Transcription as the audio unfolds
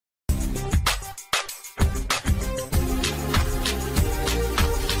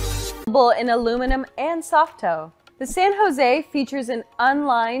Available in aluminum and soft toe. The San Jose features an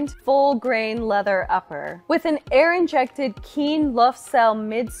unlined, full-grain leather upper with an air-injected Keen Luftcell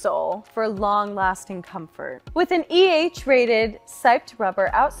midsole for long-lasting comfort, with an EH-rated siped rubber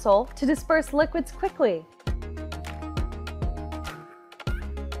outsole to disperse liquids quickly.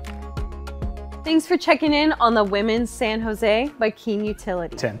 Thanks for checking in on the women's San Jose by Keen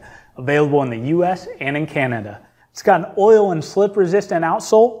Utility. Available in the US and in Canada. It's got an oil and slip resistant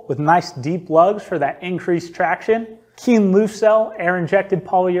outsole with nice deep lugs for that increased traction. Keen Luftcell air injected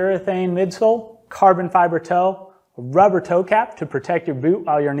polyurethane midsole, carbon fiber toe, a rubber toe cap to protect your boot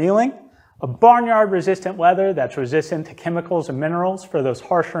while you're kneeling, a barnyard resistant leather that's resistant to chemicals and minerals for those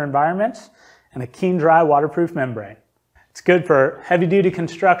harsher environments, and a Keen Dry waterproof membrane. It's good for heavy duty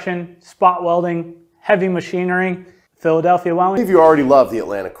construction, spot welding, heavy machinery, Philadelphia welding. Many of you already love the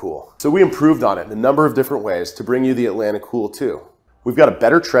Atlantic Cool, so we improved on it in a number of different ways to bring you the Atlantic Cool 2. We've got a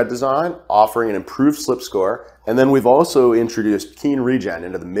better tread design offering an improved slip score, and then we've also introduced Keen Regen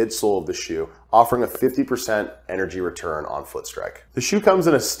into the midsole of the shoe, offering a 50% energy return on foot strike. The shoe comes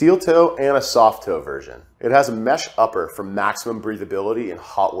in a steel toe and a soft toe version. It has a mesh upper for maximum breathability in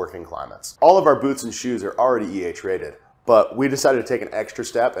hot working climates. All of our boots and shoes are already EH rated, but we decided to take an extra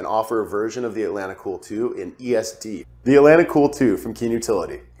step and offer a version of the Atlantic Cool 2 in ESD. The Atlantic Cool 2 from Keen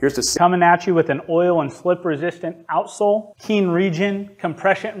Utility. Here's to coming at you with an oil and slip resistant outsole, Keen Regen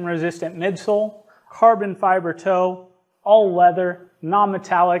compression resistant midsole, carbon fiber toe, all leather,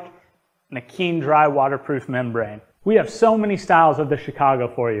 non-metallic, and a Keen Dry waterproof membrane. We have so many styles of the Chicago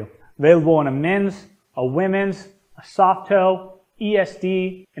for you. Available in a men's, a women's, a soft toe,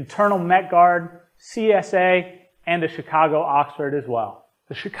 ESD, internal Met Guard, CSA, and a Chicago Oxford as well.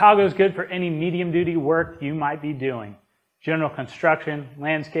 The Chicago is good for any medium duty work you might be doing. General construction,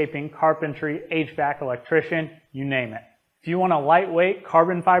 landscaping, carpentry, HVAC, electrician, you name it. If you want a lightweight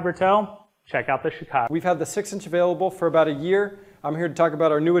carbon fiber toe, check out the Chicago. We've had the 6-inch available for about a year. I'm here to talk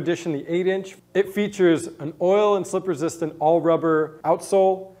about our new addition, the 8-inch. It features an oil and slip resistant all rubber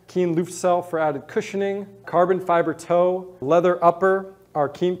outsole, Keen Luftcell for added cushioning, carbon fiber toe, leather upper, our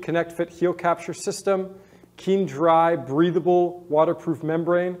Keen Connect Fit heel capture system, Keen Dry breathable waterproof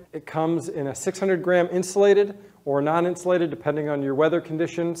membrane. It comes in a 600-gram insulated or non-insulated depending on your weather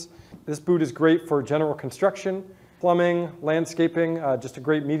conditions. This boot is great for general construction, plumbing, landscaping, just a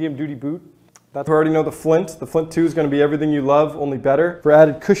great medium duty boot. You already know the Flint. The Flint 2 is going to be everything you love, only better. For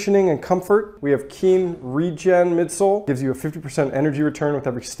added cushioning and comfort, we have Keen Regen midsole. Gives you a 50% energy return with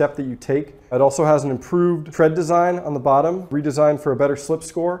every step that you take. It also has an improved tread design on the bottom, redesigned for a better slip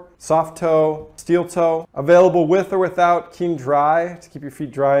score. Soft toe, steel toe. Available with or without Keen Dry to keep your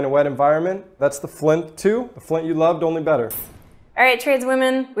feet dry in a wet environment. That's the Flint 2. The Flint you loved, only better. All right,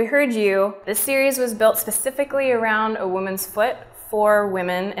 tradeswomen, we heard you. This series was built specifically around a woman's foot for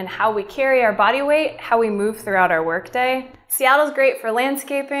women and how we carry our body weight, how we move throughout our workday. Seattle's great for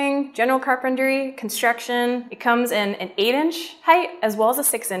landscaping, general carpentry, construction. It comes in an 8-inch height as well as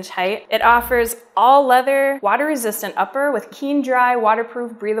a 6-inch height. It offers all leather, water resistant upper with Keen Dry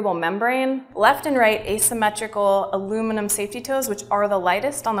waterproof breathable membrane, left and right asymmetrical aluminum safety toes, which are the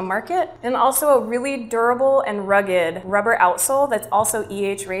lightest on the market, and also a really durable and rugged rubber outsole that's also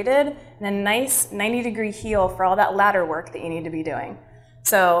EH rated, and a nice 90-degree heel for all that ladder work that you need to be doing.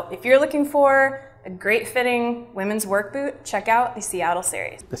 So if you're looking for a great fitting women's work boot, check out the Seattle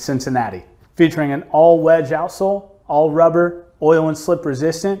series. The Cincinnati, featuring an all wedge outsole, all rubber, oil and slip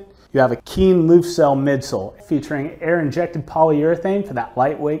resistant. You have a Keen Luftcell midsole, featuring air injected polyurethane for that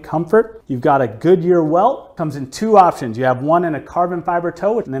lightweight comfort. You've got a Goodyear welt, comes in 2 options. You have one in a carbon fiber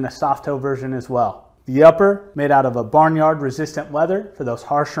toe and then a soft toe version as well. The upper, made out of a barnyard resistant leather for those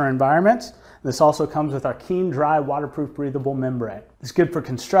harsher environments. This also comes with our Keen Dry waterproof breathable membrane. It's good for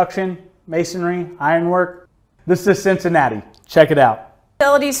construction, masonry, ironwork. This is Cincinnati. Check it out.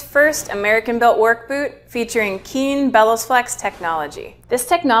 Utility's first American-built work boot featuring Keen Bellows Flex technology. This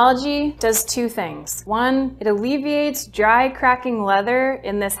technology does 2 things. 1, it alleviates dry, cracking leather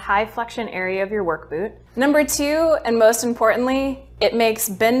in this high flexion area of your work boot. Number 2, and most importantly, it makes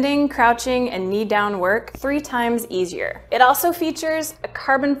bending, crouching, and knee-down work 3 times easier. It also features a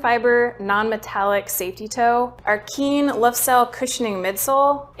carbon fiber, non-metallic safety toe, our Keen Luftcell cushioning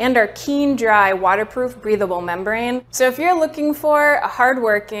midsole, and our Keen Dry waterproof breathable membrane. So if you're looking for a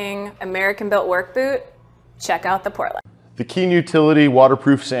hard-working, American-built work boot, check out the Portland. The Keen Utility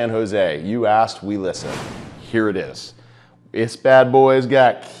Waterproof San Jose. You asked, we listened. Here it is. This bad boy's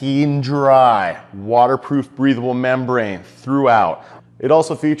got Keen Dry waterproof breathable membrane throughout. It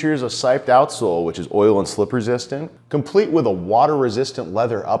also features a siped outsole, which is oil and slip resistant, complete with a water resistant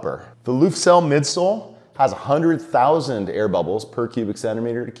leather upper. The Luftcell midsole Has 100,000 air bubbles per cubic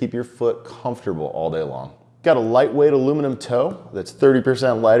centimeter to keep your foot comfortable all day long. Got a lightweight aluminum toe that's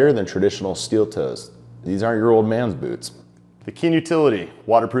 30% lighter than traditional steel toes. These aren't your old man's boots. The Keen Utility,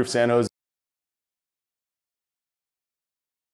 waterproof San Jose.